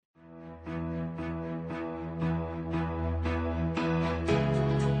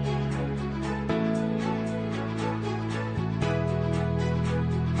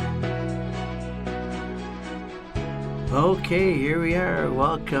Okay, here we are.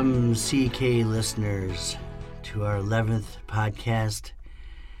 Welcome, CK listeners, to our 11th podcast.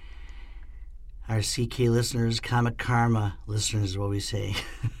 Our CK listeners, Comic Karma listeners is what we say.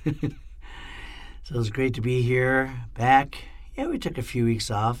 So it's great to be here, back. Yeah, we took a few weeks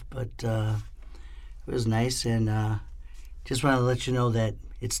off, but it was nice. And just want to let you know that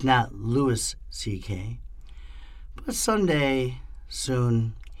it's not Louis CK, but someday,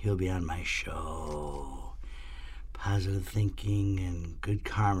 soon, he'll be on my show. Positive thinking and good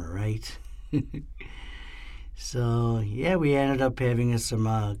karma, right? So, yeah, we ended up having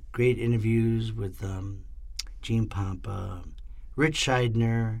some great interviews with Gene Pompa, Rich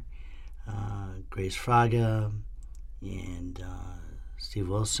Scheidner, Grace Fraga, and Steve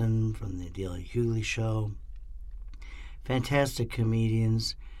Wilson from the Daily Hughley Show. Fantastic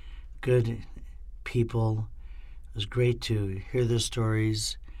comedians, good people. It was great to hear their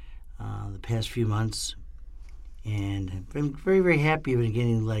stories the past few months. And I've been very, very happy with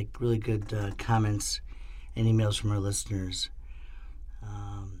getting really good comments and emails from our listeners.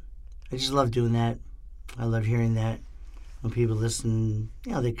 I just love doing that. I love hearing that when people listen.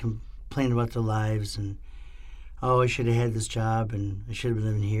 They complain about their lives and, I should have had this job and I should have been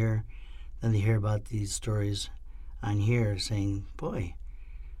living here. Then they hear about these stories on here saying, boy,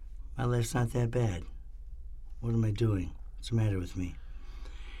 my life's not that bad. What am I doing? What's the matter with me?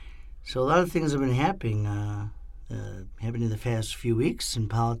 So a lot of things have been happening in the past few weeks in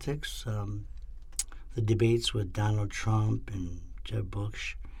politics. The debates with Donald Trump and Jeb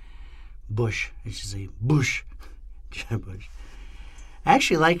Bush. Jeb Bush. I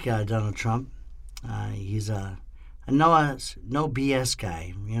actually like Donald Trump. He's a no BS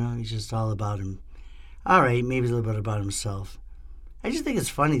guy. He's just all about him. All right, maybe a little bit about himself. I just think it's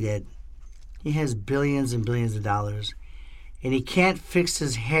funny that he has billions and billions of dollars, and he can't fix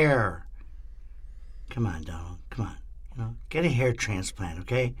his hair. Come on, Donald. Come on. Get a hair transplant,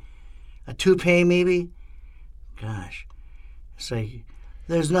 okay? A toupee, maybe? Gosh. It's like,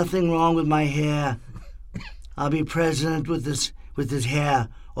 there's nothing wrong with my hair. I'll be president with this hair,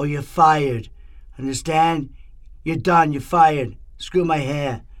 or you're fired. Understand? You're done. You're fired. Screw my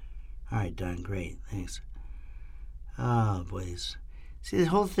hair. All right, Don. Great. Thanks. Oh, boys. See, the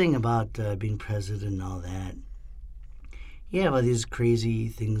whole thing about being president and all that. Yeah, about these crazy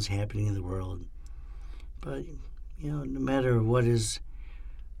things happening in the world. But, no matter what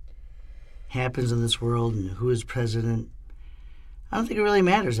happens in this world and who is president, I don't think it really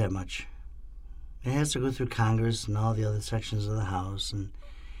matters that much. It has to go through Congress and all the other sections of the House and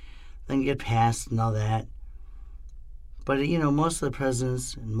then get passed and all that. But, most of the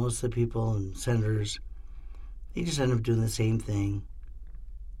presidents and most of the people and senators, they just end up doing the same thing.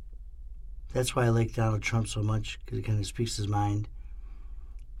 That's why I like Donald Trump so much, because he kind of speaks his mind.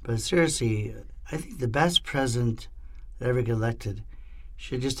 But seriously, I think the best president that ever got elected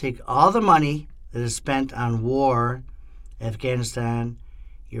should just take all the money that is spent on war, Afghanistan,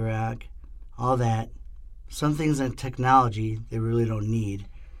 Iraq, all that. Some things in technology they really don't need.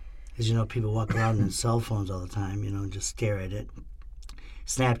 As people walk around in cell phones all the time, and just stare at it.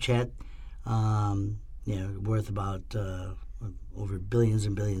 Snapchat, worth about over billions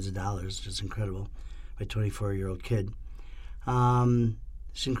and billions of dollars, just incredible. My 24-year-old kid.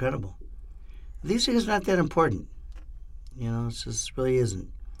 It's incredible. These things are not that important. It just really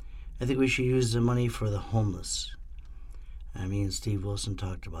isn't. I think we should use the money for the homeless. Me and Steve Wilson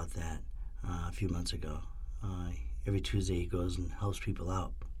talked about that a few months ago. Every Tuesday he goes and helps people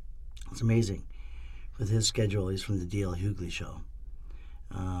out. It's amazing. With his schedule, he's from the Daily Hughley Show.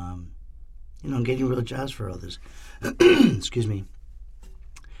 Getting real jobs for others. Excuse me.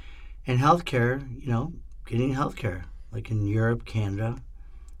 And healthcare, getting healthcare, like in Europe, Canada,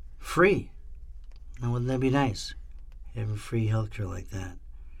 free. Now, wouldn't that be nice? Having free healthcare like that.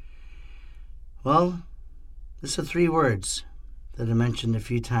 Well, this are 3 words that I mentioned a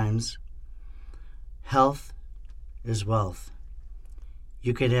few times. Health is wealth.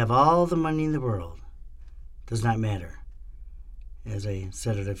 You could have all the money in the world. Does not matter. As I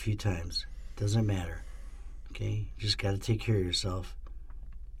said it a few times. Doesn't matter. Okay? You just got to take care of yourself.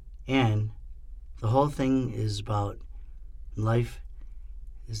 And the whole thing is about life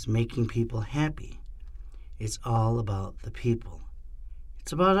is making people happy. It's all about the people.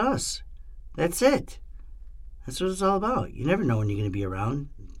 It's about us. That's it. That's what it's all about. You never know when you're going to be around.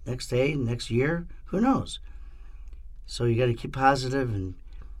 Next day, next year, who knows? So you got to keep positive and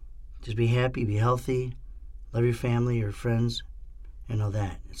just be happy, be healthy, love your family, your friends, and all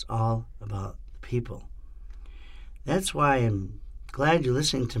that. It's all about the people. That's why I'm glad you're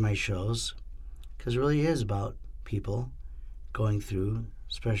listening to my shows, because it really is about people going through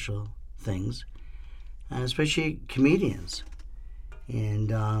special things. especially comedians.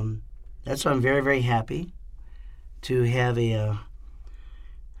 And that's why I'm very, very happy to have a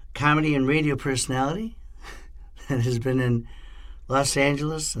comedy and radio personality that has been in Los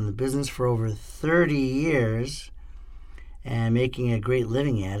Angeles in the business for over 30 years and making a great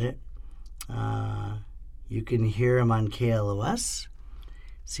living at it. You can hear him on KLOS,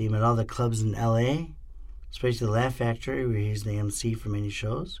 see him at all the clubs in LA, especially the Laugh Factory, where he's the MC for many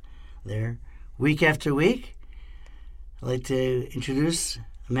shows there. Week after week, I'd like to introduce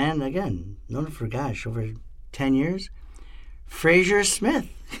a man, again, known for, over 10 years, Frazier Smith.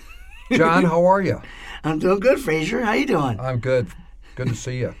 John, how are you? I'm doing good, Frazier. How you doing? I'm good. Good to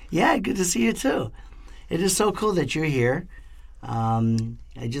see you. Yeah, good to see you, too. It is so cool that you're here.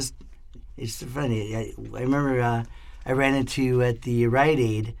 It's funny. I remember I ran into you at the Rite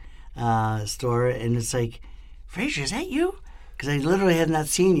Aid store, and it's like, Frazier, is that you? Because I literally had not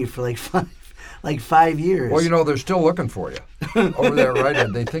seen you for like 5 years. Well, they're still looking for you over there at Rite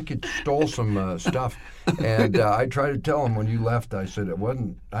Aid. They think you stole some stuff. And I tried to tell them when you left, I said, I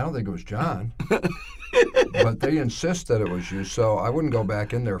don't think it was John. But they insist that it was you, so I wouldn't go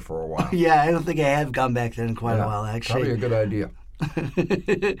back in there for a while. Yeah, I don't think I have gone back there in quite a while, actually. Probably a good idea.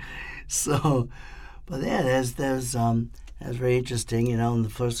 So, but yeah, that's very interesting. And the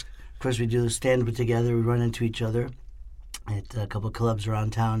first, of course, we do stand-up together. We run into each other at a couple of clubs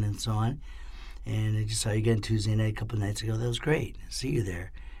around town and so on. And I just saw you again Tuesday night a couple of nights ago. That was great. See you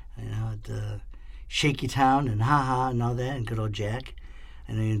there. At Shaky Town and Ha Ha and all that, and good old Jack.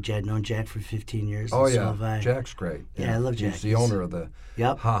 I know you've known Jack for 15 years. Oh, and yeah. So have I. Jack's great. Yeah, I love Jack. He's the owner of the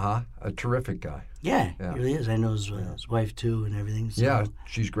Ha Ha, a terrific guy. Yeah, he really is. I know his wife, too, and everything. So. Yeah,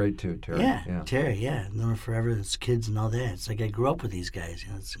 she's great, too, Terry. Yeah, Terry, yeah. I've known her forever. It's kids and all that. It's like I grew up with these guys.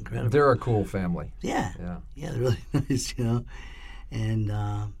 It's incredible. They're a cool family. Yeah, they're really nice,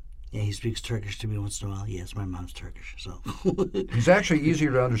 And, he speaks Turkish to me once in a while. Yes, my mom's Turkish, so. He's actually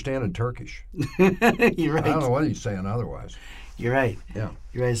easier to understand in Turkish. You're right. I don't know what he's saying otherwise. You're right. Yeah.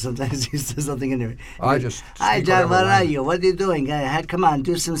 You're right. Sometimes he says something in there. Hi, John, what are you? What are you doing? Come on,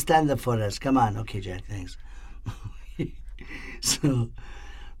 do some stand-up for us. Come on. Okay, Jack, thanks. But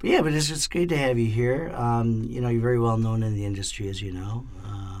it's just great to have you here. You're very well known in the industry, as you know.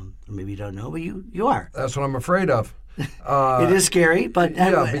 Or maybe you don't know, but you are. That's what I'm afraid of. It is scary, but...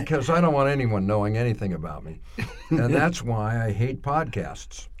 Yeah, because I don't want anyone knowing anything about me. And that's why I hate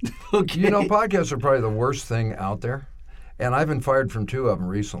podcasts. Okay. Podcasts are probably the worst thing out there. And I've been fired from 2 of them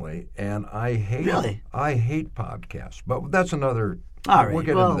recently, and I hate I hate podcasts. But that's another... All right. We'll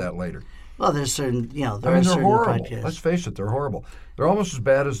get into that later. Well, there's certain, they're they're certain horrible. podcasts. Let's face it, they're horrible. They're almost as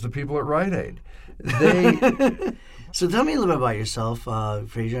bad as the people at Rite Aid. So tell me a little bit about yourself,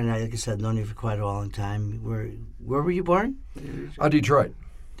 Frazier. And like I said, I've known you for quite a long time. Where were you born? Detroit.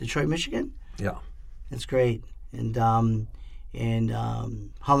 Detroit, Michigan? Yeah. That's great. And how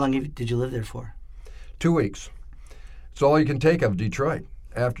long did you live there for? 2 weeks. It's all you can take of Detroit.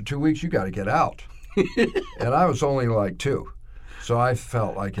 After 2 weeks, you got to get out. And I was only like 2. So I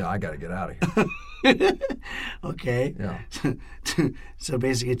felt like, I got to get out of here. Okay. Yeah. So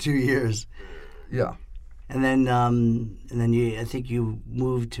basically 2 years. Yeah. And then I think you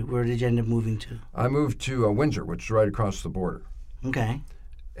moved to, where did you end up moving to? I moved to Windsor, which is right across the border. Okay.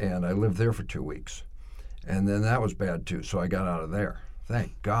 And I lived there for 2 weeks. And then that was bad, too, so I got out of there.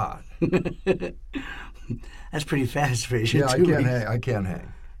 Thank God. That's pretty fast, Frazier. Yeah, I can't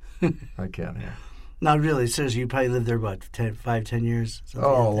hang. I can't hang. Not really. Seriously, you probably lived there about 10 years? Oh, like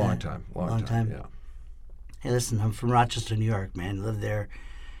a long time. Long time, yeah. Hey, listen, I'm from Rochester, New York, man. I lived there,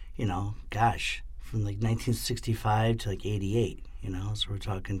 from like 1965 to like 88, so we're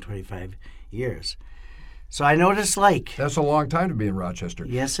talking 25 years. So I know what it's like. That's a long time to be in Rochester.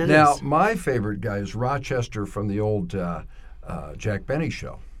 Yes, it is. Now, my favorite guy is Rochester from the old Jack Benny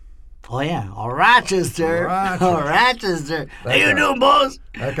show. Oh, yeah. Rochester. Rochester. How you doing, boss?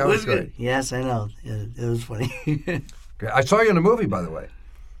 That guy was great. Yes, I know. It was funny. I saw you in a movie, by the way.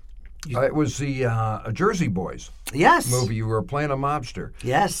 It was the Jersey Boys movie. You were playing a mobster.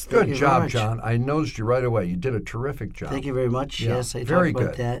 Yes. Good job, John. I noticed you right away. You did a terrific job. Thank you very much. Yeah. Yes, I talked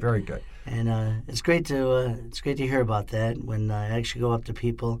about that. Very good. And it's great to hear about that when I actually go up to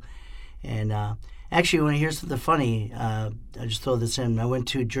people. And actually, when I hear something funny, I just throw this in. I went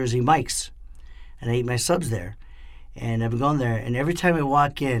to Jersey Mike's, and I ate my subs there. And I've been going there, and every time I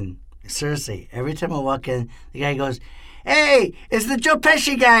walk in, seriously, every time I walk in, the guy goes, "Hey, it's the Joe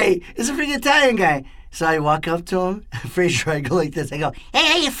Pesci guy. It's the freaking Italian guy." So I walk up to him, Frazier, I go like this. I go, "Hey,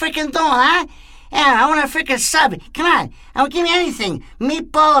 how you freaking doing, huh? I want a freaking sub. Come on. Give me anything.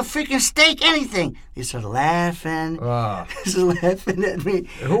 Meatball, a freaking steak, anything. They started laughing. Just laughing at me.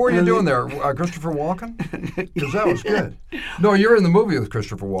 Who were you doing there? Christopher Walken? Because that was good. No, you're in the movie with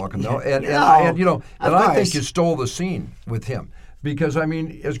Christopher Walken, though. And I think you stole the scene with him. Because, I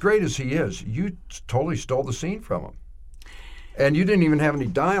mean, as great as he is, you totally stole the scene from him. And you didn't even have any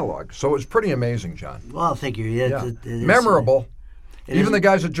dialogue. So it was pretty amazing, John. Well, thank you. Yeah. It memorable. Even the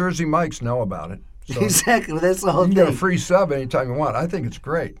guys at Jersey Mike's know about it. So exactly. Well, that's the whole thing. You get a free sub anytime you want. I think it's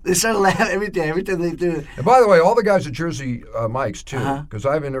great. They start laughing every time they do it. And by the way, all the guys at Jersey Mike's, too, because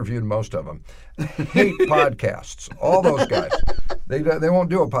I've interviewed most of them, hate podcasts. All those guys. They won't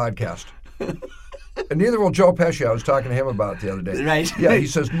do a podcast. And neither will Joe Pesci. I was talking to him about it the other day. Right. Yeah, he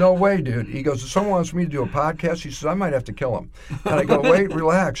says, no way, dude. He goes, if someone wants me to do a podcast, he says, I might have to kill him. And I go, wait,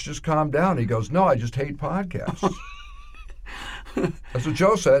 relax, just calm down. He goes, no, I just hate podcasts. That's what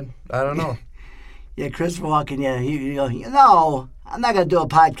Joe said. I don't know. Yeah, Christopher Walken, he goes, no, I'm not going to do a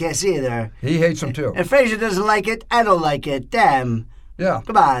podcast either. He hates them, too. If Frazier doesn't like it, I don't like it. Damn. Yeah.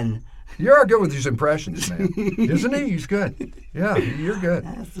 Come on. You're good with these impressions, man. Isn't he? He's good. Yeah, you're good.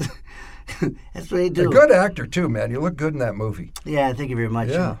 That's what they do. A good actor, too, man. You look good in that movie. Yeah, thank you very much.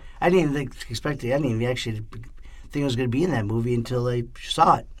 Yeah. I didn't even expect it. I didn't even actually think I was going to be in that movie until I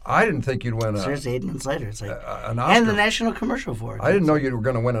saw it. I didn't think you'd win seriously, 8 months later. It's like, an Oscar. And the national commercial for it. I didn't know you were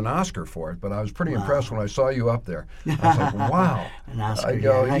going to win an Oscar for it, but I was pretty impressed when I saw you up there. I was like, wow. An Oscar, I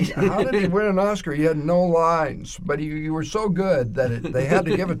go, how did he win an Oscar? He had no lines, but you were so good that they had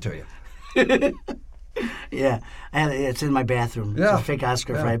to give it to you. Yeah, it's in my bathroom. Yeah. It's a fake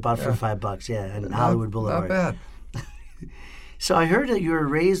Oscar I bought for $5. Yeah, in Hollywood Boulevard. Not bad. So I heard that you were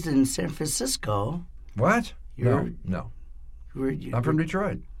raised in San Francisco. What? No. I'm from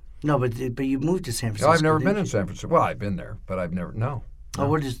Detroit. No, but you moved to San Francisco. No, I've never been in San Francisco. Well, I've been there, but I've never. No.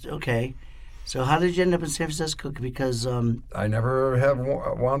 Oh, okay. So how did you end up in San Francisco? Because I never have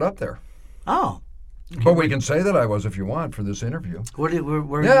wound up there. Oh. Okay. But we can say that I was if you want for this interview.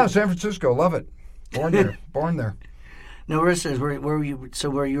 Where San Francisco, love it. Born there. No, where were you?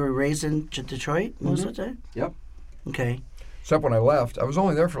 So where you were raised in Detroit most of the time? Yep. Okay. Except when I left, I was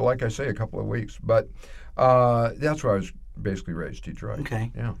only there for, like I say, a couple of weeks. But that's where I was basically raised, Detroit.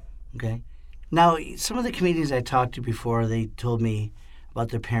 Okay. Yeah. Okay. Now, some of the comedians I talked to before, they told me about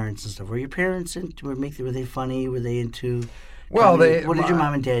their parents and stuff. Were your parents were they funny? Were they into? Well, what did your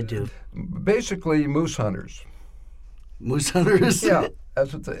mom and dad do? Basically, moose hunters. Moose hunters. Yeah,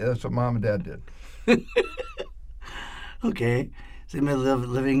 that's what mom and dad did. Okay. So you made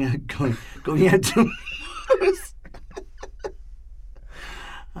living going out to moose.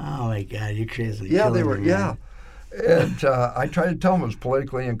 Oh my God, you're crazy. Yeah, they were. Yeah. And I tried to tell them it was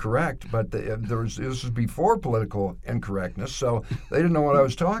politically incorrect, but this was before political incorrectness, so they didn't know what I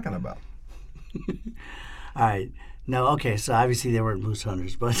was talking about. All right. No, okay, so obviously they weren't moose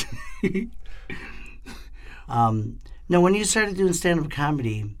hunters, but... no, when you started doing stand-up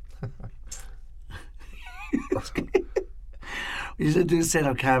comedy... When you started doing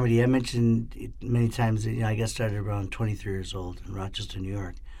stand-up comedy, I mentioned it many times that I got started around 23 years old in Rochester, New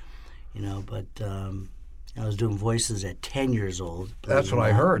York. But... I was doing voices at 10 years old. That's what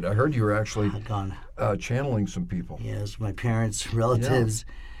I heard. I heard you were actually channeling some people. Yeah, it was my parents, relatives,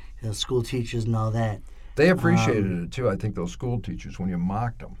 school teachers, and all that. They appreciated it, too, I think, those school teachers, when you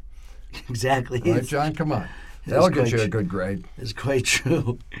mocked them. Exactly. Right, John? Come on. That'll get you a good grade. It's quite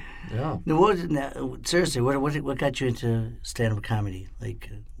true. Yeah. Seriously, what got you into stand-up comedy? Like,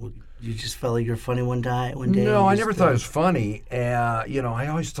 you just felt like you were funny one day? No, I never thought it was funny. I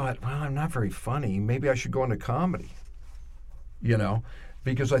always thought, well, I'm not very funny. Maybe I should go into comedy.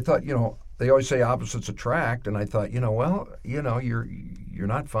 Because I thought, they always say opposites attract, and I thought, you're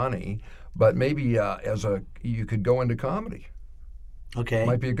not funny, but maybe you could go into comedy. Okay.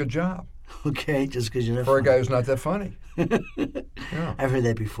 Might be a good job. Okay, just because you're not for funny. a guy who's not that funny. Yeah. I've heard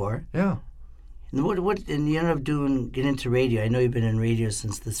that before. Yeah. And and you ended up getting into radio. I know you've been in radio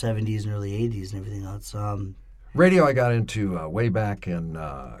since the 70s and early 80s and everything else. Radio I got into way back in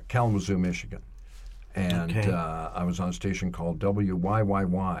Kalamazoo, Michigan. And I was on a station called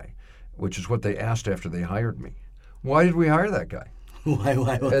WYYY, which is what they asked after they hired me. Why did we hire that guy? Why?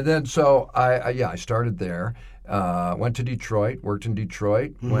 And then so I started there. Went to Detroit, worked in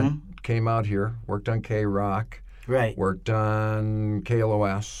Detroit, came out here, worked on K-Rock, right. Worked on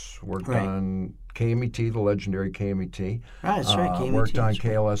KLOS, worked on KMET, the legendary KMET. Right, that's right, KMET. Worked on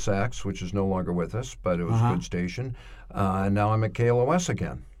KLSX, which is no longer with us, but it was a good station. And now I'm at KLOS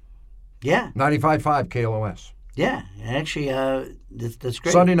again. Yeah. 95.5 KLOS. Yeah, actually, that's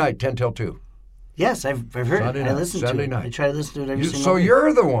great. Sunday night, 10 till 2. Yes, I've heard Sunday it. Night, I listened Sunday to night. it. I try to listen to it every single So week.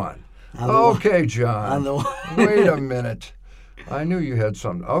 you're the one. Okay, John. On the Wait a minute. I knew you had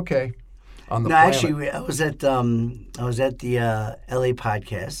something. Okay. On the No, planet. actually, I was at the LA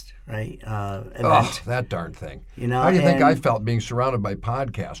podcast, right? Event. Oh, that darn thing. You know, how do you think and- I felt being surrounded by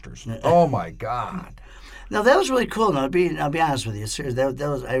podcasters? Oh my God. No, that was really cool. No, I'll be honest with you. Seriously, that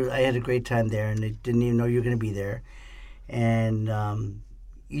was I had a great time there, and I didn't even know you were going to be there. And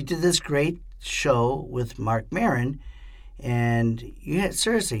you did this great show with Marc Marons, and you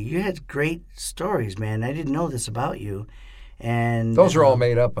had great stories, man. I didn't know this about you, and Those are all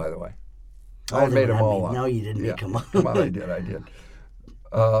made up, by the way. I they made were them not all made- up. No, you didn't Yeah. make them up. Come on, I did.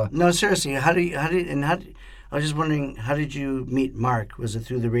 No, seriously. How I was just wondering, how did you meet Marc? Was it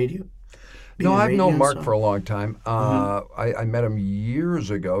through the radio? No, I've known Marc so? for a long time. I met him years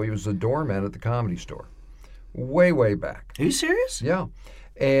ago. He was the doorman at the Comedy Store, way back. Are you serious? Yeah,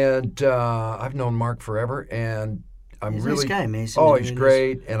 and I've known Marc forever, and I'm He's a really nice guy, man. he's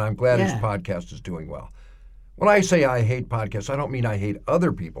great, and I'm glad his Yeah. podcast is doing well. When I say I hate podcasts, I don't mean I hate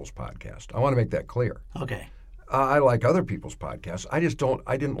other people's podcasts. I want to make that clear. Okay. I like other people's podcasts. I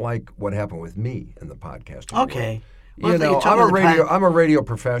didn't like what happened with me in the podcasting world. Okay. You Well, know, you're talking I'm a radio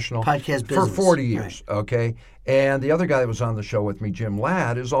professional podcast for business. 40 years, okay? And the other guy that was on the show with me, Jim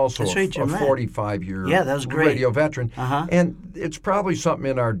Ladd, is also That's right, Jim Ladd. 45-year Yeah, that was great. radio veteran. Uh-huh. And it's probably something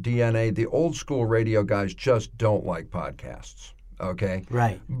in our DNA. The old school radio guys just don't like podcasts, okay?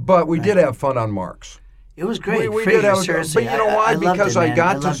 Right. But we did have fun on Marc's. It was great. We Frazier, did have, seriously. but you know why? I loved Because it, man.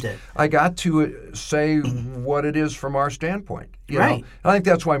 I loved it. I got to say what it is from our standpoint. You know? Right. I think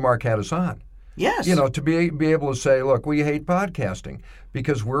that's why Marc had us on. Yes. You know, to be able to say, look, we hate podcasting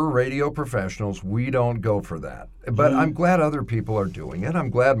because we're radio professionals. We don't go for that. But I'm glad other people are doing it. I'm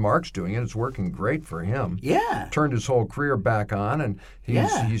glad Marc's doing it. It's working great for him. Yeah. Turned his whole career back on, and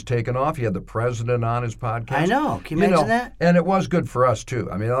he's taken off. He had the president on his podcast. I know. Can you imagine that? And it was good for us, too.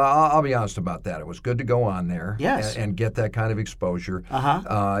 I mean, I'll be honest about that. It was good to go on there Yes. and get that kind of exposure.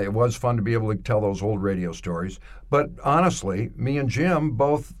 Uh-huh. It was fun to be able to tell those old radio stories. But honestly, me and Jim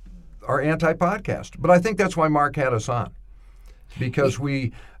both are anti-podcast. But I think that's why Marc had us on, because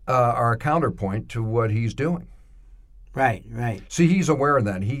we are a counterpoint to what he's doing. Right. See, he's aware of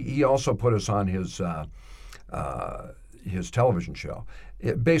that. He also put us on his television show.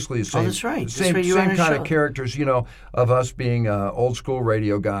 It basically the same, that's right. That's same, right, you were on same his kind show. of characters, you know, of us being old school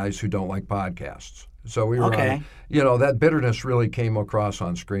radio guys who don't like podcasts. So we were Okay. on, you know, that bitterness really came across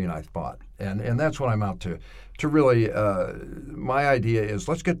on screen, I thought. And that's what I'm out to really, my idea is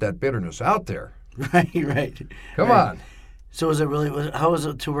let's get that bitterness out there. Right. Come Right. on. So how was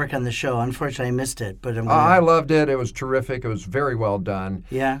it to work on the show? Unfortunately, I missed it, but I loved it. It was terrific. It was very well done.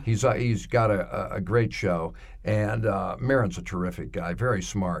 Yeah. He's got a great show, and Marons a terrific guy, very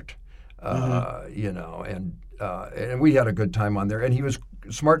smart, you know, and we had a good time on there. And he was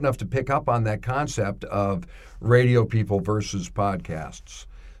smart enough to pick up on that concept of radio people versus podcasts.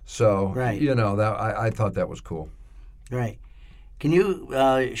 So, Right. you know, that I thought that was cool. Right. Can you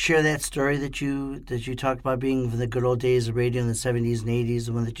share that story that you talked about being from the good old days of radio in the 70s and 80s,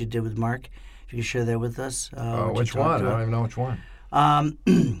 the one that you did with Marc? If you could share that with us. what Which you one? talked I don't about. even know which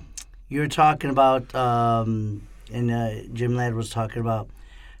one. You were talking about, and Jim Ladd was talking about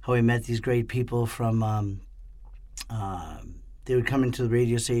how he met these great people from, they would come into the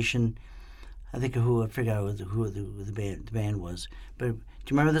radio station. I forgot who the band was. But do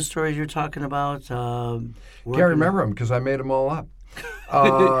you remember the stories you were talking about? Can't remember them because I made them all up.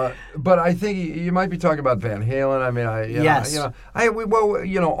 But I think you might be talking about Van Halen. I mean, Yes.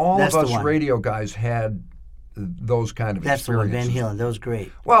 all That's of the us one. radio guys had those kind of That's the one, experiences. Van Halen. That was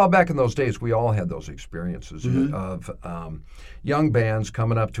great. Well, back in those days, we all had those experiences Mm-hmm. of young bands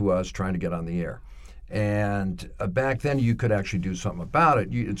coming up to us trying to get on the air. And back then, you could actually do something about it.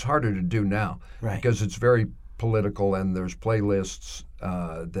 It's harder to do now Right. because it's very political, and there's playlists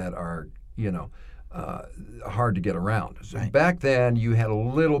that are, hard to get around. So Right. back then, you had a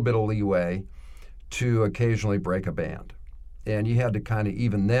little bit of leeway to occasionally break a band, and you had to kind of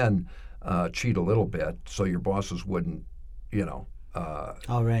even then cheat a little bit so your bosses wouldn't,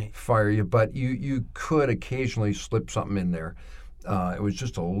 All right. fire you. But you could occasionally slip something in there. It was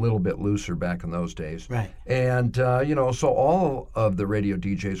just a little bit looser back in those days. Right. And, so all of the radio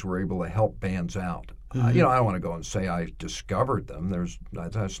DJs were able to help bands out. Mm-hmm. I don't want to go and say I discovered them.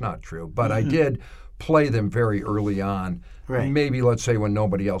 That's not true. But I Mm-hmm. did play them very early on, Right. maybe, let's say, when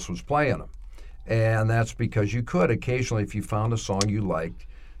nobody else was playing them. And that's because you could occasionally, if you found a song you liked,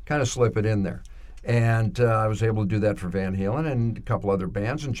 kind of slip it in there. And I was able to do that for Van Halen and a couple other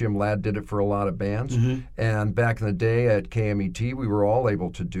bands, and Jim Ladd did it for a lot of bands. Mm-hmm. And back in the day at KMET, we were all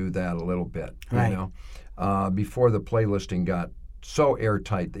able to do that a little bit, Right. before the playlisting got so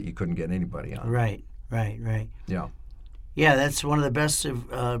airtight that you couldn't get anybody on. Right. Yeah. Yeah, that's one of the best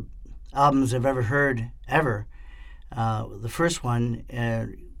albums I've ever heard, ever. The first one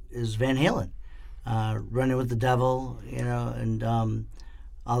is Van Halen, Running with the Devil, and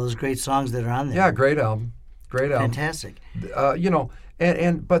all those great songs that are on there. Yeah, great album. Fantastic.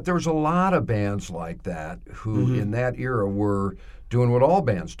 But there was a lot of bands like that who in that era were doing what all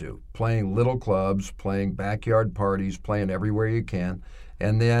bands do, playing little clubs, playing backyard parties, playing everywhere you can.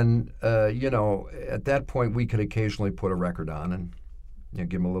 And then, at that point, we could occasionally put a record on and give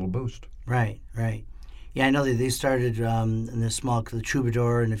them a little boost. Right. Yeah, I know they started in the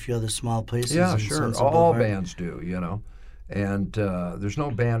Troubadour and a few other small places. Yeah, sure. All bands do, And there's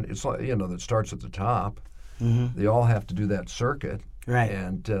no band, it's like, that starts at the top. Mm-hmm. They all have to do that circuit. Right.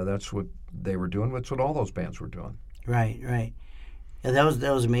 And that's what they were doing. That's what all those bands were doing. Right. Yeah, that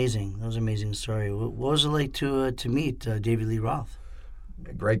was amazing. That was an amazing story. What was it like to meet David Lee Roth?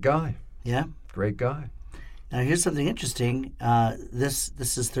 Great guy. Yeah? Great guy. Now, here's something interesting. This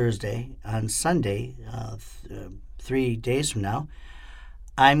is Thursday. On Sunday, 3 days from now,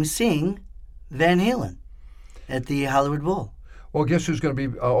 I'm seeing Van Halen at the Hollywood Bowl. Well, guess who's going to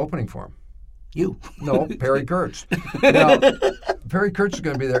be opening for him? You. No, Perry Kurtz. Now, Perry Kurtz is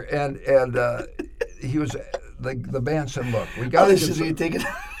going to be there, and he was. The band said, "Look, we got to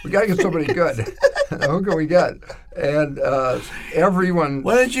get somebody good. Who can we get?" And everyone.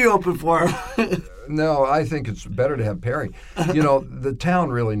 Why don't you open for him? No, I think it's better to have Perry. The town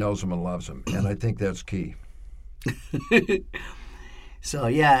really knows him and loves him, and I think that's key. So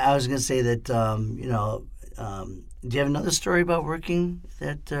yeah, I was going to say that do you have another story about working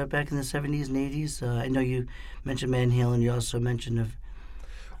that back in the 70s and 80s? I know you mentioned Van Halen. You also mentioned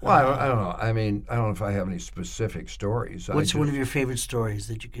Well, I don't know. I mean, I don't know if I have any specific stories. What's one of your favorite stories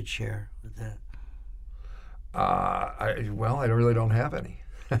that you could share with that? I really don't have any.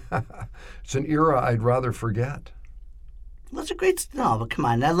 It's an era I'd rather forget. Well, that's a great... No, but come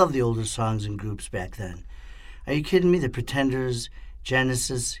on. I love the older songs and groups back then. Are you kidding me? The Pretenders,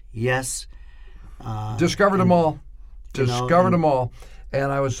 Genesis, Yes. Discovered them all. Discovered them all.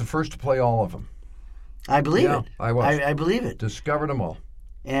 And I was the first to play all of them. I believe it. I was. I believe it. Discovered them all.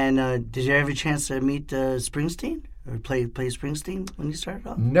 And did you ever have a chance to meet Springsteen or play Springsteen when you started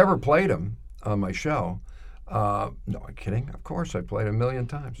off? Never played him on my show. No, I'm kidding. Of course, I played him a million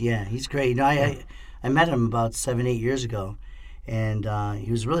times. Yeah, he's great. I met him about 7-8 years ago, and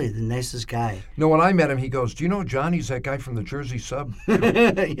he was really the nicest guy. No, when I met him, he goes, "Do you know Johnny's that guy from the Jersey Sub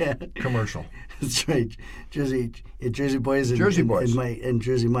commercial?" That's right, Jersey Boys and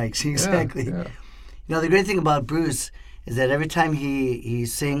Jersey Mikes. Exactly. Yeah. The great thing about Bruce is that every time he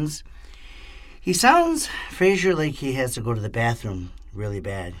sings, he sounds, Frazier, like he has to go to the bathroom really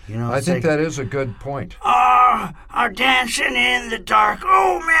bad. I think that is a good point. Are dancing in the dark.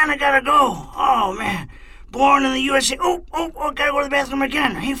 Oh, man, I gotta go. Oh, man. Born in the USA. Oh, gotta go to the bathroom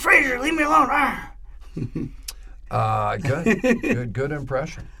again. Hey, Frazier, leave me alone. Good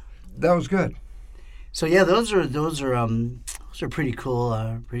impression. That was good. So yeah, those are pretty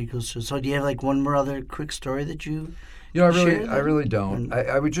cool. Pretty cool. So do you have like one more other quick story that you? I really don't.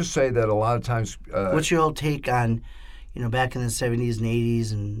 I would just say that a lot of times. What's your whole take on, back in the 70s and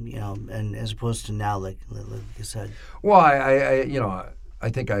 80s, and as opposed to now, like you said? Well, I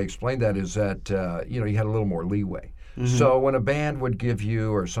think I explained that is that you had a little more leeway. Mm-hmm. So when a band would give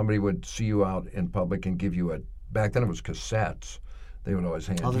you, or somebody would see you out in public and give you back then it was cassettes. They would always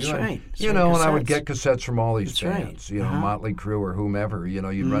hand. Oh, that's right. And I would get cassettes from all these bands, right. Motley Crue or whomever.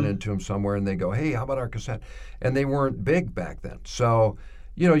 You'd run into them somewhere and they go, "Hey, how about our cassette?" And they weren't big back then, so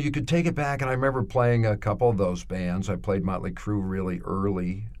you could take it back. And I remember playing a couple of those bands. I played Motley Crue really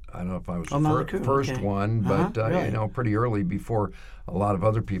early. I don't know if I was the first one, but really? Pretty early before a lot of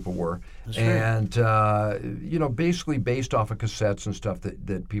other people were. That's and basically based off of cassettes and stuff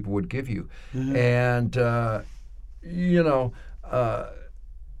that people would give you, and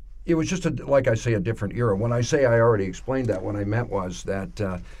it was just like I say, a different era. When I say I already explained that, what I meant was that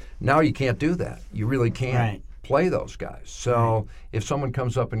now you can't do that. You really can't play those guys. So if someone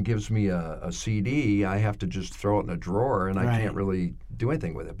comes up and gives me a CD, I have to just throw it in a drawer, and I can't really do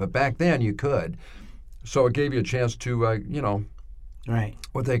anything with it. But back then you could. So it gave you a chance to,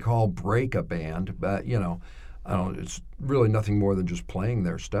 what they call break a band. But, it's really nothing more than just playing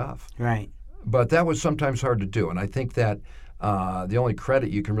their stuff. Right. But that was sometimes hard to do. And I think that the only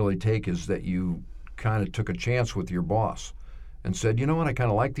credit you can really take is that you kind of took a chance with your boss and said, "You know what, I kind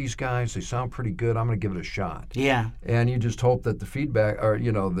of like these guys. They sound pretty good. I'm going to give it a shot." Yeah. And you just hope that the feedback, or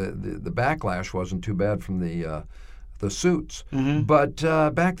the backlash wasn't too bad from the suits. Mm-hmm. But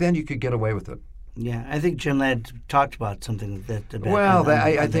back then you could get away with it. Yeah, I think Jim Ladd talked about something that. Well,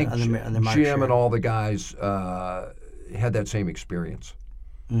 I think on the Mark Jim show. and all the guys had that same experience.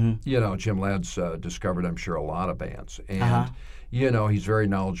 Mm-hmm. Jim Ladd's discovered, I'm sure, a lot of bands. And, Uh-huh. he's very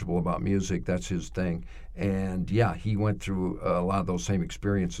knowledgeable about music. That's his thing. And, yeah, he went through a lot of those same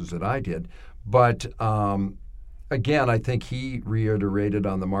experiences that I did. But, again, I think he reiterated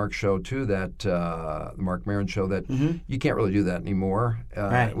on the Marc show, too, that the Marc Marons show, that you can't really do that anymore,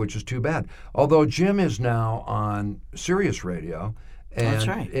 Right. which is too bad. Although Jim is now on Sirius Radio. And, That's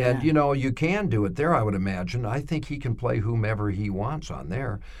right. And, yeah. you can do it there, I would imagine. I think he can play whomever he wants on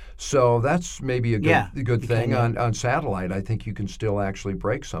there. So that's maybe a good thing. On satellite, I think you can still actually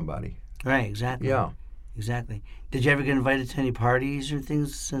break somebody. Right, exactly. Yeah. Exactly. Did you ever get invited to any parties or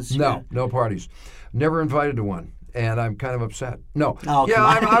things since? No parties. Never invited to one. And I'm kind of upset. No. Oh,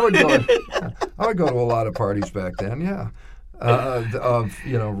 yeah, come on. I would go. I would go to a lot of parties back then. Yeah, of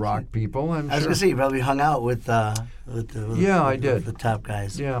rock people. And I was sure. gonna say you probably hung out with I did. the top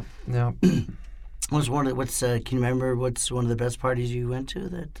guys. Yeah. Can you remember what's one of the best parties you went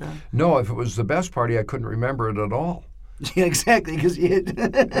to? No, if it was the best party, I couldn't remember it at all. Yeah, exactly, because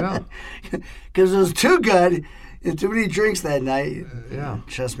Yeah. Because it was too good and too many drinks that night. Yeah.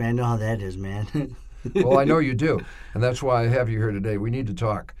 Trust me, I know how that is, man. Well, I know you do, and that's why I have you here today. We need to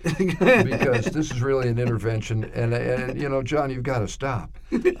talk because this is really an intervention, and John, you've got to stop.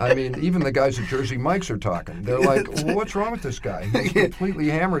 I mean, even the guys at Jersey Mike's are talking. They're like, well, "What's wrong with this guy? He's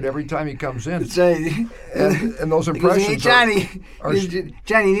completely hammered every time he comes in." And those impressions. Hey, Johnny,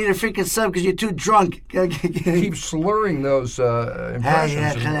 Johnny, you need a freaking sub because you're too drunk. Keep slurring those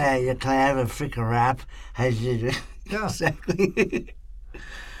impressions. Can I have a freaking rap? Yeah. Exactly.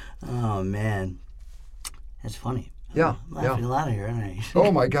 Oh man. That's funny. Yeah, I'm laughing a lot here, aren't I?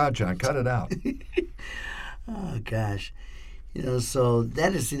 Oh my God, John, cut it out. Oh gosh, so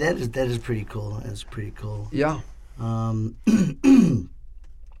that is pretty cool. That's pretty cool. Yeah.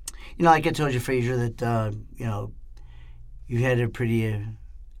 Like I told you, Frazier, that you've had a pretty,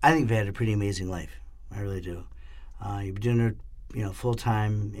 I think you've had a pretty amazing life. I really do. You've been doing it, full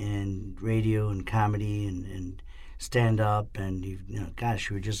time in radio and comedy and stand up, and you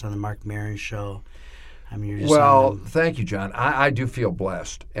were just on the Marc Marons show. I mean, you're just thank you, John. I do feel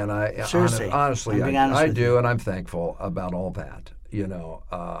blessed, and honestly, I do, and I'm thankful about all that.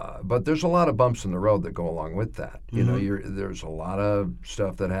 But there's a lot of bumps in the road that go along with that. There's a lot of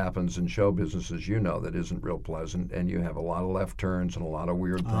stuff that happens in show business, as you know, that isn't real pleasant, and you have a lot of left turns and a lot of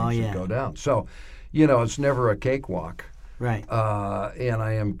weird things that go down. So, it's never a cakewalk. Right. And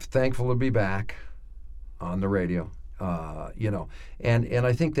I am thankful to be back on the radio. And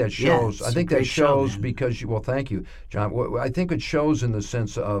I think that shows. Yeah, I think that shows show, because thank you, John. I think it shows in the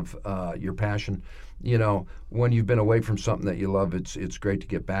sense of your passion. When you've been away from something that you love, it's great to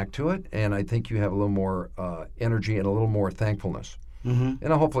get back to it. And I think you have a little more energy and a little more thankfulness. Mm-hmm.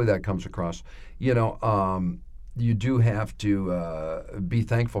 And hopefully that comes across. You do have to be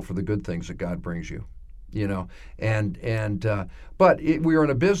thankful for the good things that God brings you. But we are in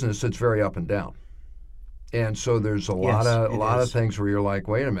a business that's very up and down. And so there's a lot of things where you're like,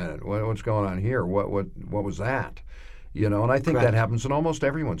 wait a minute, what's going on here? What was that? And I think that happens in almost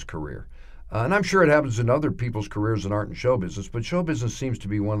everyone's career. And I'm sure it happens in other people's careers in art and show business, but show business seems to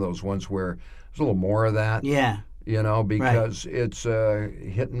be one of those ones where there's a little more of that. Yeah. Because it's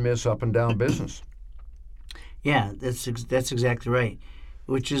hit and miss, up and down business. Yeah, that's exactly right.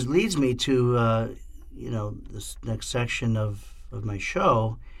 Which leads me to this next section of my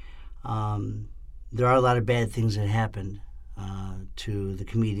show. There are a lot of bad things that happened to the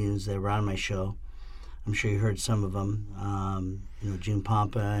comedians that were on my show. I'm sure you heard some of them. Gene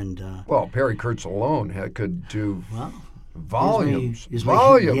Pompa and... Perry Kurtz alone could do volumes.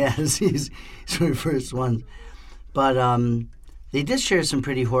 Yes, he's my first one. But they did share some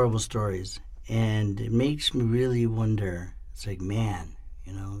pretty horrible stories. And it makes me really wonder. It's like, man,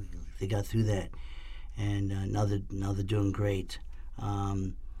 they got through that. And now they're doing great.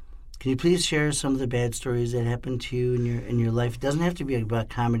 Can you please share some of the bad stories that happened to you in your life? It doesn't have to be about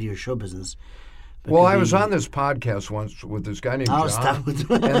comedy or show business. Well, I was on this podcast once with this guy named John,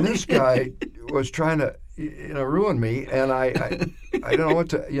 and this guy was trying to, ruin me, and I don't know what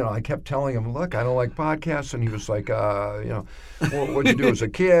to, I kept telling him, look, I don't like podcasts, and he was like, what'd you do as a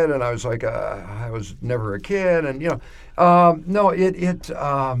kid? And I was like, I was never a kid, and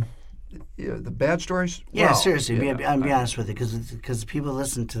the bad stories. Yeah, seriously, I'll be honest with you, because people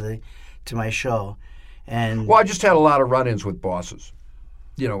listen to my show, and I just had a lot of run-ins with bosses.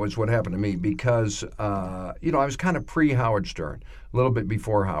 Is what happened to me because, I was kind of pre-Howard Stern, a little bit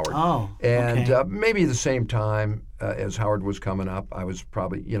before Howard. Oh, and maybe the same time as Howard was coming up, I was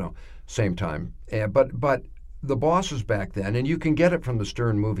probably, same time. But the bosses back then, and you can get it from the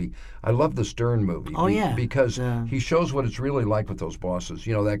Stern movie. I love the Stern movie. Oh, yeah. Because he shows what it's really like with those bosses.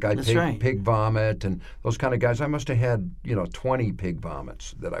 You know, that guy Pig Vomit and those kind of guys. I must have had 20 Pig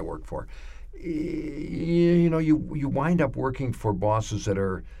Vomits that I worked for. You wind up working for bosses that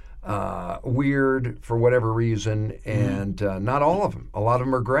are weird for whatever reason, and not all of them. A lot of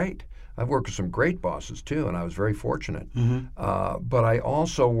them are great. I've worked with some great bosses too, and I was very fortunate. But I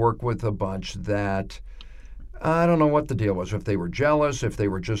also work with a bunch that I don't know what the deal was. If they were jealous, if they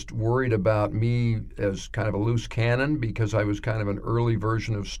were just worried about me as kind of a loose cannon because I was kind of an early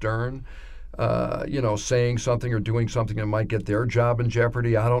version of Stern, saying something or doing something that might get their job in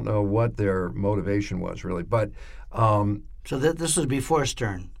jeopardy. I don't know what their motivation was really, but so this was before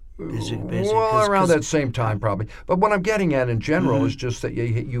Stern. Basically, well, around that same time probably. But what I'm getting at in general is just that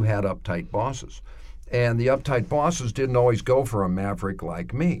you had uptight bosses, and the uptight bosses didn't always go for a maverick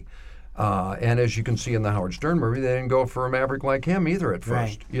like me. And as you can see in the Howard Stern movie, they didn't go for a maverick like him either at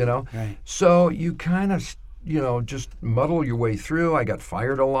first. Right. So you kind of just muddle your way through. I got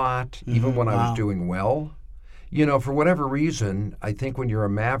fired a lot, even when I was doing well. For whatever reason, I think when you're a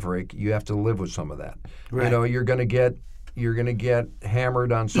maverick, you have to live with some of that. Right. You're going to get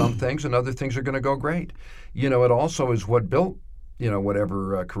hammered on some things, and other things are going to go great. It also is what built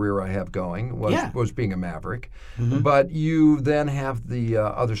whatever career I have going was being a maverick. But you then have the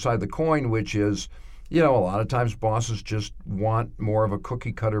other side of the coin, which is, a lot of times bosses just want more of a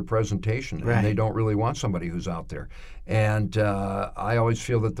cookie cutter presentation, and they don't really want somebody who's out there. And I always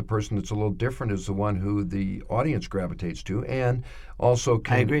feel that the person that's a little different is the one who the audience gravitates to, and also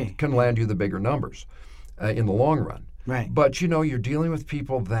can land you the bigger numbers in the long run. Right. But you're dealing with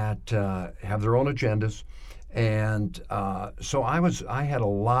people that have their own agendas. And so I had a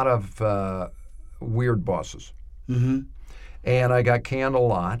lot of weird bosses, and I got canned a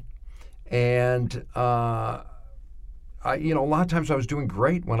lot. And a lot of times I was doing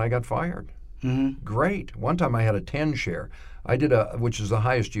great when I got fired. Great. One time I had a 10 share. I did which is the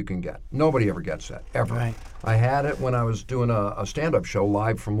highest you can get. Nobody ever gets that ever. Right. I had it when I was doing a stand-up show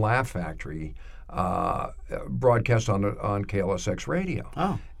live from Laugh Factory. Broadcast on KLSX radio.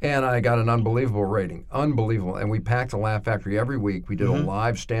 Oh. And I got an unbelievable rating. Unbelievable. And we packed the Laugh Factory every week. We did a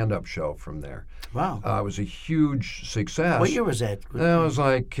live stand-up show from there. Wow. It was a huge success. What year was that? That was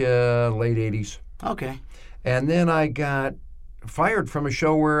like late 80s. Okay. And then I got fired from a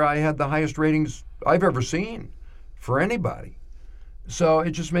show where I had the highest ratings I've ever seen for anybody. So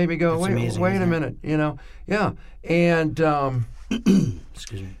it just made me go, wait a minute, Yeah. And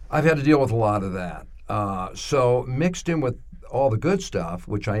excuse me. I've had to deal with a lot of that. So mixed in with all the good stuff,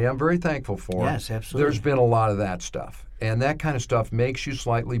 which I am very thankful for. Yes, absolutely. There's been a lot of that stuff. And that kind of stuff makes you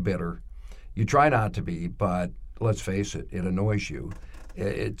slightly bitter. You try not to be, but let's face it, it annoys you.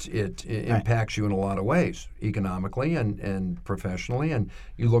 It impacts you in a lot of ways, economically and professionally, and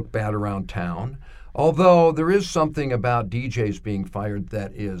you look bad around town. Although there is something about DJs being fired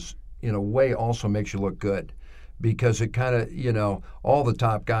that is, in a way, also makes you look good. Because it kind of, all the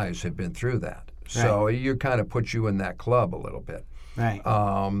top guys have been through that. So you kind of puts you in that club a little bit. Right.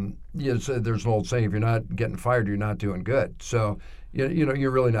 So there's an old saying, if you're not getting fired, you're not doing good. So,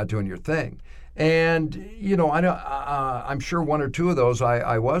 you're really not doing your thing. And, I'm sure one or two of those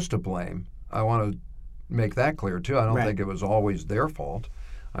I was to blame. I want to make that clear, too. I don't think it was always their fault.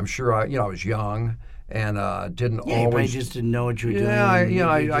 I'm sure I was young and didn't always... Yeah, you probably just didn't know what you were doing.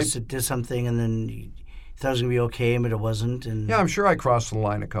 You just did something and then... You thought it was going to be okay, but it wasn't. And yeah, I'm sure I crossed the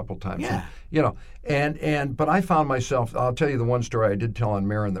line a couple times. Yeah. But I found myself, I'll tell you the one story I did tell on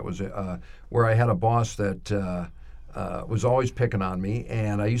Maron that was where I had a boss that was always picking on me,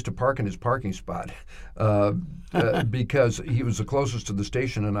 and I used to park in his parking spot because he was the closest to the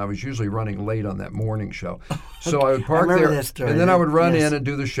station, and I was usually running late on that morning show. So I would park there, and then I would run in and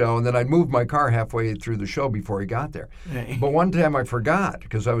do the show, and then I'd move my car halfway through the show before he got there. Right. But one time I forgot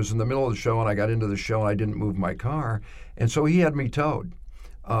because I was in the middle of the show, and I got into the show, and I didn't move my car, and so he had me towed.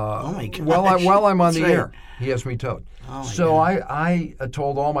 Oh my gosh. While I'm on the air, he has me towed. Oh my so God. I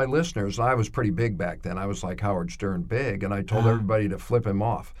told all my listeners, I was pretty big back then. I was like Howard Stern big, and I told everybody to flip him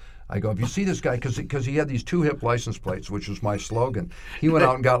off. I go, if you see this guy, because he had these 2 hip license plates, which was my slogan. He went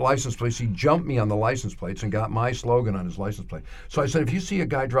out and got license plates. He jumped me on the license plates and got my slogan on his license plate. So I said, if you see a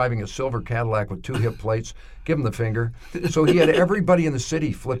guy driving a silver Cadillac with 2 hip plates, give him the finger. So he had everybody in the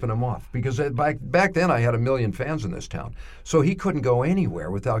city flipping him off because back then I had 1 million fans in this town. So he couldn't go anywhere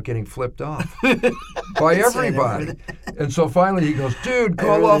without getting flipped off by everybody. And so finally he goes, dude,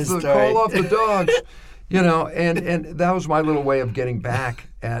 call off the dogs. And that was my little way of getting back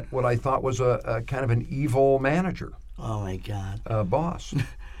at what I thought was a kind of an evil manager. Oh, my God. Boss.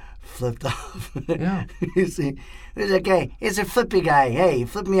 flipped off. Yeah. You see, there's like, hey, it's a flippy guy. Hey, you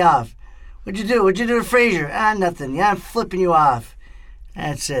flipped me off. What'd you do? What'd you do to Frazier? Nothing. Yeah, I'm flipping you off.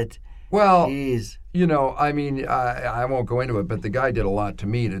 That's it. Well, Jeez. I mean, I won't go into it, but the guy did a lot to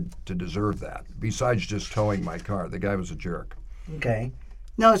me to deserve that. Besides just towing my car, the guy was a jerk. Okay.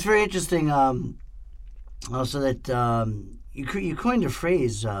 No, it's very interesting. Also, that you coined a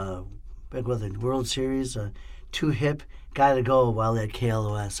phrase back with the World Series, too hip, gotta go while at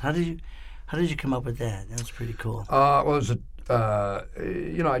KLOS. How did you come up with that? That was pretty cool. Well, it was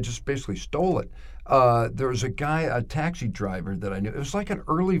I just basically stole it. There was a guy, a taxi driver that I knew. It was like an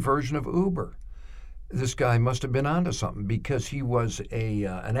early version of Uber. This guy must have been onto something because he was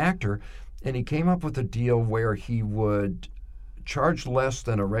an actor, and he came up with a deal where he would charge less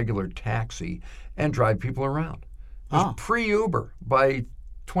than a regular taxi and drive people around. It was pre-Uber by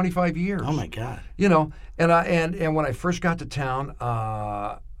 25 years. Oh my God! And when I first got to town,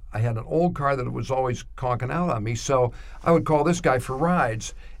 I had an old car that was always conking out on me, so I would call this guy for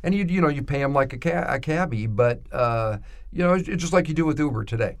rides, and you pay him like a cabbie, but it's just like you do with Uber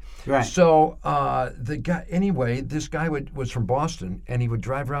today. Right. So this guy was from Boston, and he would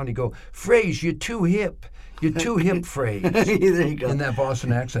drive around. He'd go, "Fraze, you're too hip. You're too hip, Fraze." There you go. In that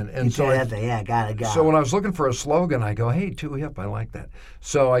Boston accent, and so got it. So when I was looking for a slogan, I go, "Hey, too hip, I like that."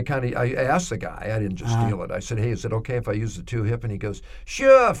 So I asked the guy. I didn't just steal it. I said, "Hey, is it okay if I use the too hip?" And he goes,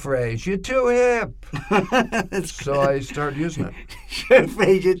 "Sure, Fraze, you're too hip." So I started using it. Sure,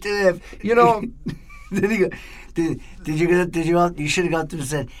 Fraze, you're too hip. Then he go, you should have gone through and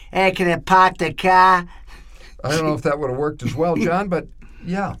said, "Hey, can I park the car?" I don't know if that would have worked as well, John, but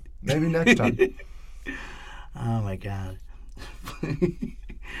yeah, maybe next time. Oh my God.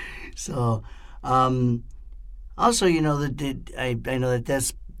 So, also, I know that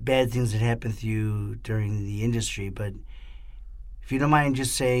that's bad things that happen to you during the industry, but if you don't mind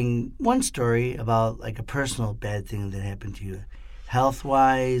just saying one story about like a personal bad thing that happened to you,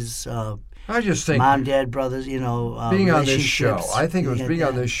 health-wise, I just think mom, dad, brothers, being on this show. I think it was being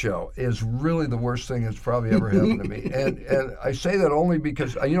on this show is really the worst thing that's probably ever happened to me. And I say that only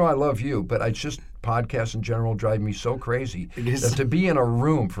because I love you, but I just podcasts in general drive me so crazy that to be in a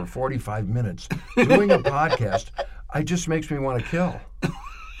room for 45 minutes doing a podcast, it just makes me want to kill.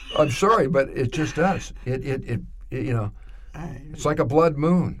 I'm sorry, but it just does. It's like a blood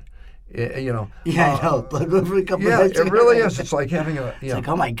moon. Yeah, I know. Blood moon for a couple of nights. Yeah, it really is. It's like having a. It's like,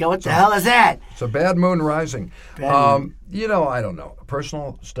 oh my God, what the hell is that? It's a bad moon rising. Moon. I don't know.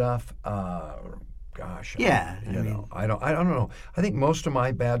 Personal stuff. Gosh. Yeah. I don't know. I think most of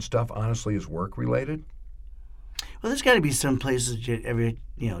my bad stuff, honestly, is work related. Well, there's got to be some places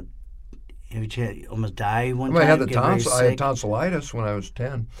you almost die one time. I had tonsillitis when I was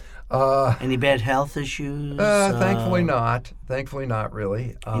 10. Any bad health issues? Thankfully not. Thankfully not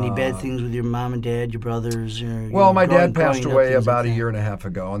really. Any bad things with your mom and dad, your brothers? My dad passed away about a year and a half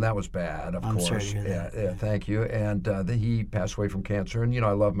ago, and that was bad, of course. I'm sorry to hear that. Yeah, thank you. And he passed away from cancer, and,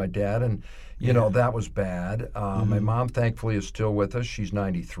 I love my dad, and, that was bad. My mom, thankfully, is still with us. She's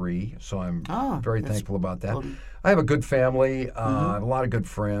 93, so I'm very thankful about that. I have a good family. I have a lot of good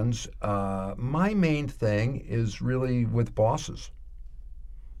friends. My main thing is really with bosses.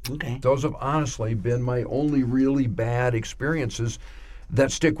 Okay. Those have honestly been my only really bad experiences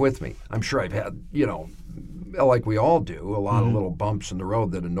that stick with me. I'm sure I've had, like we all do, a lot of little bumps in the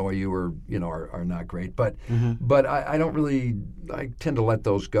road that annoy you or, are not great. But but I don't really, I tend to let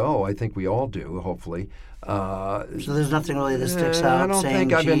those go. I think we all do, hopefully. So there's nothing really that sticks out? I don't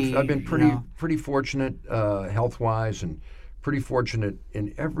think I've been pretty fortunate health-wise and pretty fortunate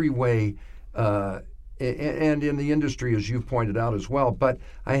in every way and in the industry, as you've pointed out as well. But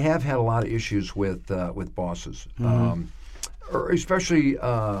I have had a lot of issues with bosses, especially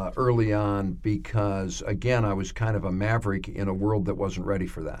early on, because again, I was kind of a maverick in a world that wasn't ready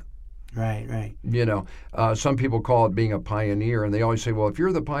for that. Right. Some people call it being a pioneer, and they always say, well, if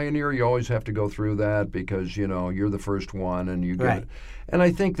you're the pioneer, you always have to go through that because, you're the first one and you get it. And I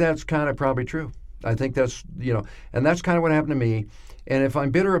think that's kind of probably true. I think that's, and that's kind of what happened to me. And if I'm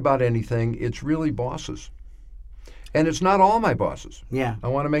bitter about anything, it's really bosses. And it's not all my bosses. Yeah. I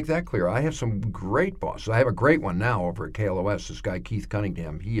want to make that clear. I have some great bosses. I have a great one now over at KLOS, this guy Keith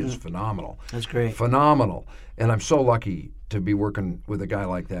Cunningham. He is phenomenal. That's great. Phenomenal. And I'm so lucky to be working with a guy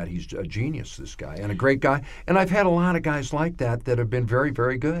like that. He's a genius, this guy, and a great guy. And I've had a lot of guys like that have been very,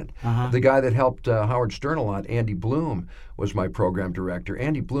 very good. The guy that helped Howard Stern a lot, Andy Bloom, was my program director.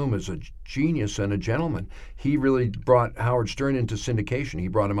 Andy Bloom is a genius and a gentleman. He really brought Howard Stern into syndication. He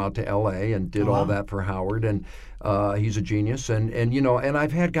brought him out to L.A. and did all that for Howard, and he's a genius. And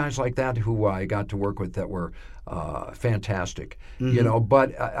I've had guys like that who I got to work with that were fantastic, you know.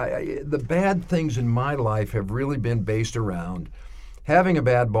 But the bad things in my life have really been based around having a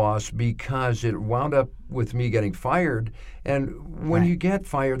bad boss, because it wound up with me getting fired. And when you get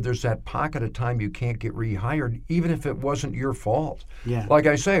fired, there's that pocket of time you can't get rehired, even if it wasn't your fault. Yeah. Like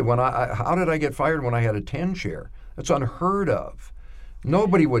I say, how did I get fired when I had a 10 share? That's unheard of.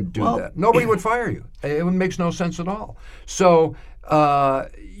 Nobody would do that. Nobody would fire you. It makes no sense at all. So,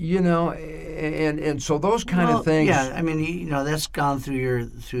 you know, and so those kind of things. Yeah, I mean, you know, that's gone through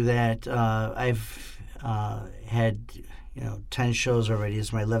that. I've had, 10 shows already.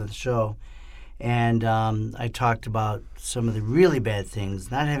 It's my 11th show. And I talked about some of the really bad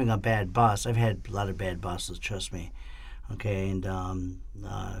things, not having a bad boss. I've had a lot of bad bosses, trust me. Okay, and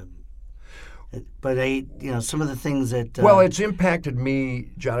but some of the things that... well, it's impacted me,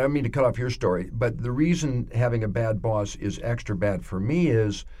 John. I don't mean to cut off your story, but the reason having a bad boss is extra bad for me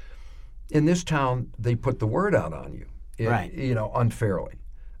is, in this town, they put the word out on you, unfairly.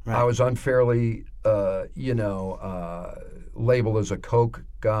 Right. I was unfairly, labeled as a Coke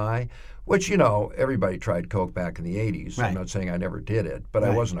guy, which, everybody tried Coke back in the 80s. Right. I'm not saying I never did it, but I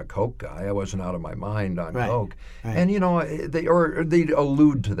wasn't a Coke guy. I wasn't out of my mind on Coke. Right. And, they'd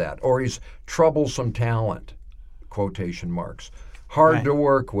allude to that. Or he's troublesome talent, quotation marks. Hard to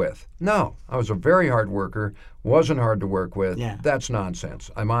work with. No, I was a very hard worker, wasn't hard to work with. Yeah. That's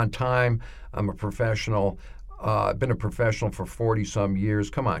nonsense. I'm on time. I'm a professional. I've been a professional for 40-some years.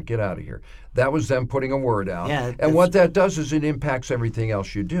 Come on, get out of here. That was them putting a word out. Yeah, and what that does is it impacts everything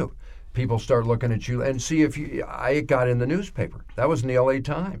else you do. People start looking at you and see if you... I got in the newspaper. That was in the L.A.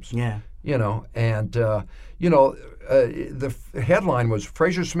 Times. Yeah. And, the headline was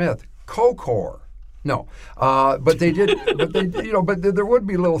Frazier Smith, Coke whore. No, but they did. But there would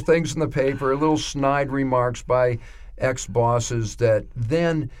be little things in the paper, little snide remarks by ex-bosses that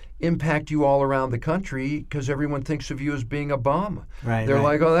then impact you all around the country because everyone thinks of you as being a bum. Right. They're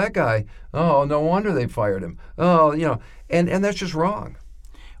like, oh, that guy. Oh, no wonder they fired him. Oh, and that's just wrong.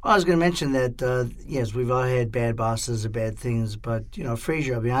 Well, I was going to mention that, yes, we've all had bad bosses or bad things, but,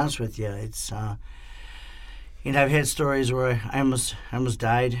 Frazier, I'll be honest with you, it's, I've had stories where I almost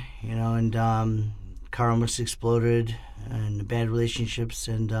died, and car almost exploded, and bad relationships,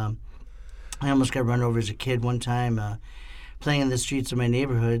 and I almost got run over as a kid one time, playing in the streets of my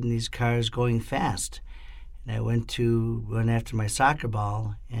neighborhood, and these cars going fast. And I went to run after my soccer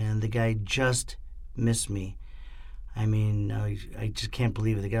ball, and the guy just missed me. I mean, I just can't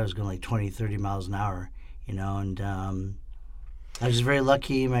believe it. The guy was going like 20, 30 miles an hour, and I was very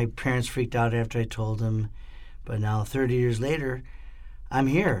lucky. My parents freaked out after I told them, but now 30 years later, I'm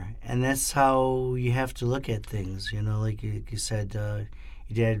here, and that's how you have to look at things, like you said, your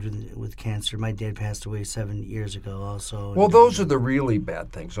dad with cancer. My dad passed away 7 years ago also. Well, those are the really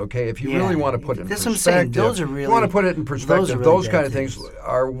bad things, okay? If you really want to put it in perspective. That's what I'm saying. Those are really... If you want to put it in perspective, those kind of things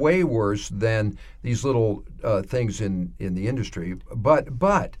are way worse than these little things in the industry. But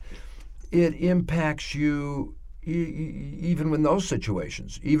it impacts you even in those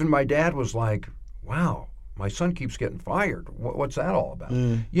situations. Even my dad was like, wow, my son keeps getting fired. What's that all about?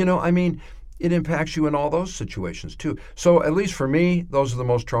 It impacts you in all those situations, too. So at least for me, those are the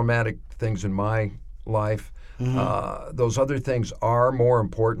most traumatic things in my life. Mm-hmm. Those other things are more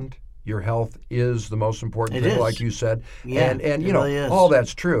important. Your health is the most important thing, like you said. Yeah, and really all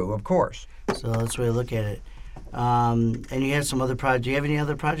that's true, of course. So that's the way I look at it. And you have some other projects. Do you have any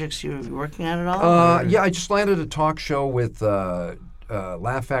other projects you're working on at all? Yeah, I just landed a talk show with...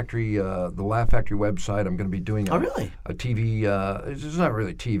 Laugh Factory, the Laugh Factory website. I'm going to be doing a TV. It's not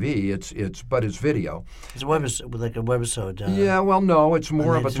really TV. But it's video. It's a webisode. Yeah. Well, no. It's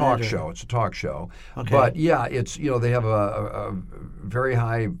more of a talk show. It's a talk show. Okay. But yeah, it's they have a very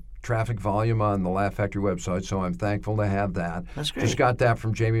high traffic volume on the Laugh Factory website, so I'm thankful to have that. That's great. Just got that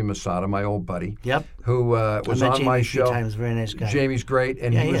from Jamie Masada, my old buddy. Yep. Who was on my show. Times. Very nice guy. Jamie's great,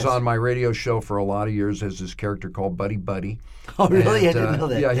 and he was on my radio show for a lot of years as this character called Buddy Buddy. Oh, really? I didn't know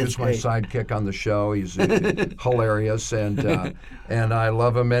that. Yeah, he was my sidekick on the show. He's hilarious, and I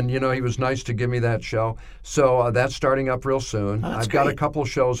love him. And, he was nice to give me that show. So that's starting up real soon. I've got a couple of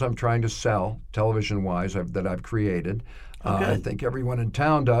shows I'm trying to sell, television-wise, that I've created. I think everyone in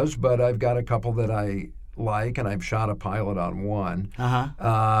town does, but I've got a couple that I like, and I've shot a pilot on one.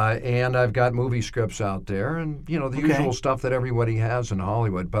 And I've got movie scripts out there, and, the usual stuff that everybody has in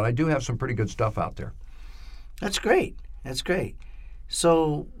Hollywood. But I do have some pretty good stuff out there. That's great. That's great.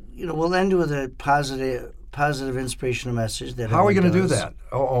 So, we'll end with a positive inspirational message. How are we going to do that?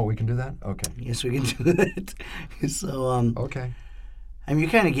 Oh, we can do that? Okay. Yes, we can do that. So, okay. I mean, you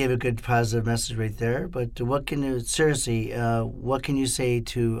kind of gave a good positive message right there, but what can you say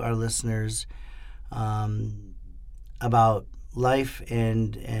to our listeners about life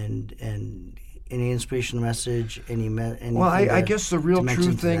and any inspirational message, Well, I guess the real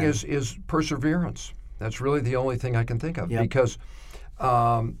true thing them? is perseverance. That's really the only thing I can think of. Yep. Because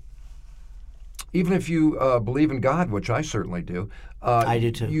even if you believe in God, which I certainly do, I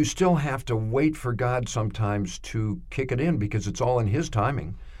do too. You still have to wait for God sometimes to kick it in, because it's all in His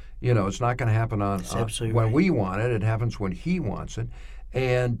timing. You know, it's not going to happen when we want it. It happens when He wants it.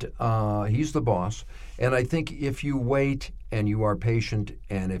 And He's the boss. And I think if you wait and you are patient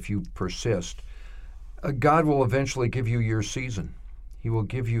and if you persist, God will eventually give you your season. He will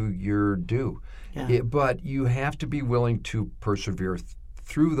give you your due. Yeah. But you have to be willing to persevere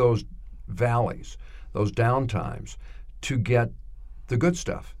through those valleys, those down times, to get the good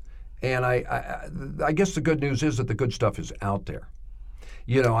stuff. And I guess the good news is that the good stuff is out there.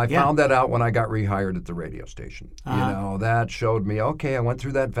 You know, I found that out when I got rehired at the radio station. You know, that showed me, okay, I went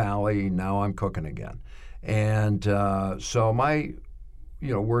through that valley, now I'm cooking again. And so my,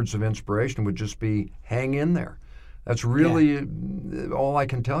 words of inspiration would just be, hang in there. That's really all I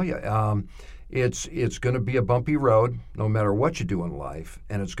can tell you. It's going to be a bumpy road, no matter what you do in life,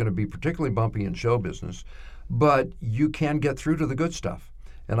 and it's going to be particularly bumpy in show business, but you can get through to the good stuff.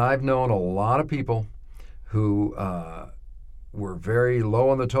 And I've known a lot of people who were very low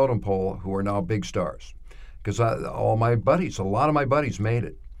on the totem pole who are now big stars, because a lot of my buddies made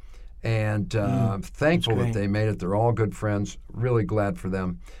it. And thankful that they made it. They're all good friends, really glad for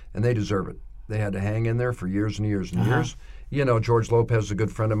them, and they deserve it. They had to hang in there for years and years and years. You know, George Lopez is a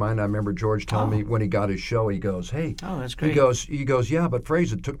good friend of mine. I remember George telling me when he got his show, he goes, hey, that's great. He goes, yeah, but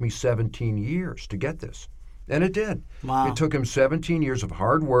Frazier, it took me 17 years to get this. And it did. Wow. It took him 17 years of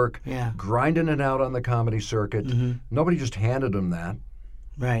hard work, grinding it out on the comedy circuit. Mm-hmm. Nobody just handed him that.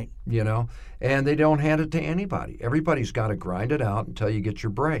 Right. You know, and they don't hand it to anybody. Everybody's got to grind it out until you get your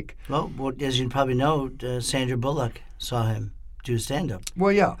break. Well, as you probably know, Sandra Bullock saw him do stand-up.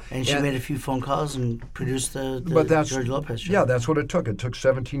 Well, yeah. And she made a few phone calls and produced the George Lopez show. Yeah, that's what it took. It took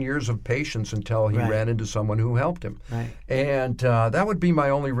 17 years of patience until he ran into someone who helped him. Right. And that would be my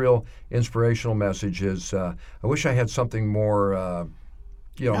only real inspirational message is I wish I had something more,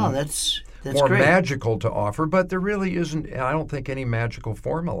 that's more great. magical to offer, but there really isn't, I don't think, any magical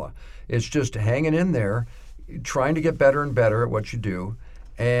formula. It's just hanging in there, trying to get better and better at what you do,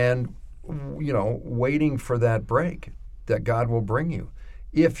 and, waiting for that break that God will bring you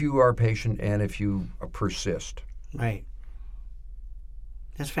if you are patient and if you persist. Right.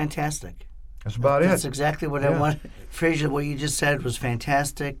 That's fantastic. That's about it. That's exactly what I want. Frazier, what you just said was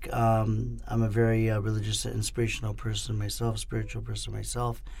fantastic. I'm a very religious, inspirational person myself, spiritual person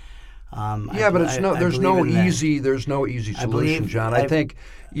myself. But there's no easy solution, John. I think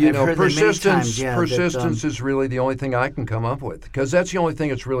persistence is really the only thing I can come up with, because that's the only thing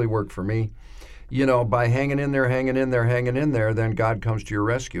that's really worked for me. By hanging in there, then God comes to your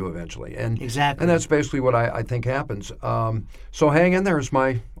rescue eventually. And exactly. And that's basically what I think happens. So hang in there is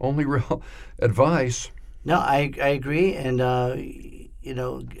my only real advice. No, I agree. And,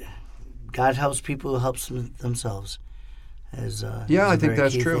 God helps people who help themselves. I think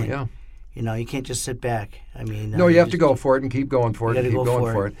that's true, yeah. You can't just sit back. I mean... No, you have to go for it and keep going for it and keep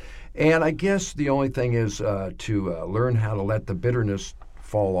going for it. it. And I guess the only thing is to learn how to let the bitterness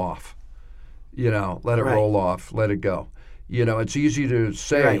fall off. Let it roll off, let it go. It's easy to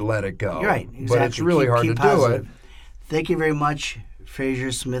say let it go. You're right, exactly. But it's really hard to positive. do it. Thank you very much,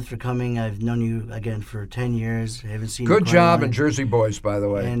 Frazier Smith, for coming. I've known you, again, for 10 years. I haven't seen you. Good job in Jersey Boys, by the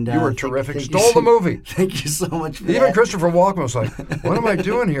way. And, you were terrific. Stole the movie. Thank you so much for Even that. Christopher Walken was like, what am I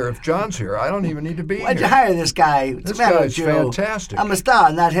doing here if John's here? I don't even need to be here. Why'd you hire this guy? What's This the matter guy's with you? fantastic. I'm a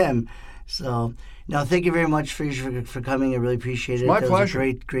star, not him. So... No, thank you very much, Frazier, for coming. I really appreciate it. My that pleasure.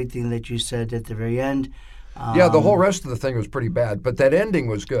 Was a great thing that you said at the very end. The whole rest of the thing was pretty bad, but that ending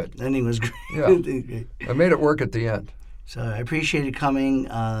was good. The ending was great. Yeah. I made it work at the end. So I appreciate it coming.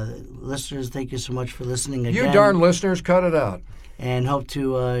 Listeners, thank you so much for listening again. You darn listeners, cut it out. And hope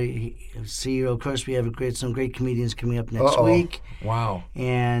to see you. Of course, we have some great comedians coming up next week. Wow.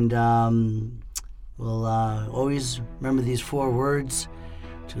 And we'll always remember these 4 words: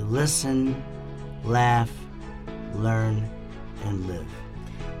 to listen, laugh, learn, and live.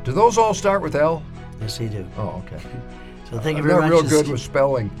 Do those all start with L? Yes, they do. Oh, okay. So thank you very much. I'm not real good with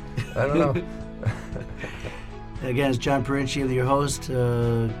spelling. I don't know. Again, it's John Perinci, your host.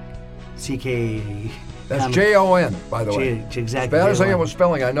 CK. That's Jon, by the way. Exactly. As bad as I am with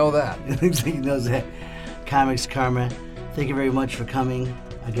spelling, I know that. He knows that. Comics Karma. Thank you very much for coming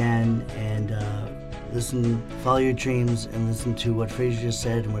again, and follow your dreams, and listen to what Frazier just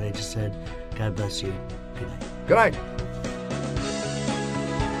said and what I just said. God bless you. Good night. Good night.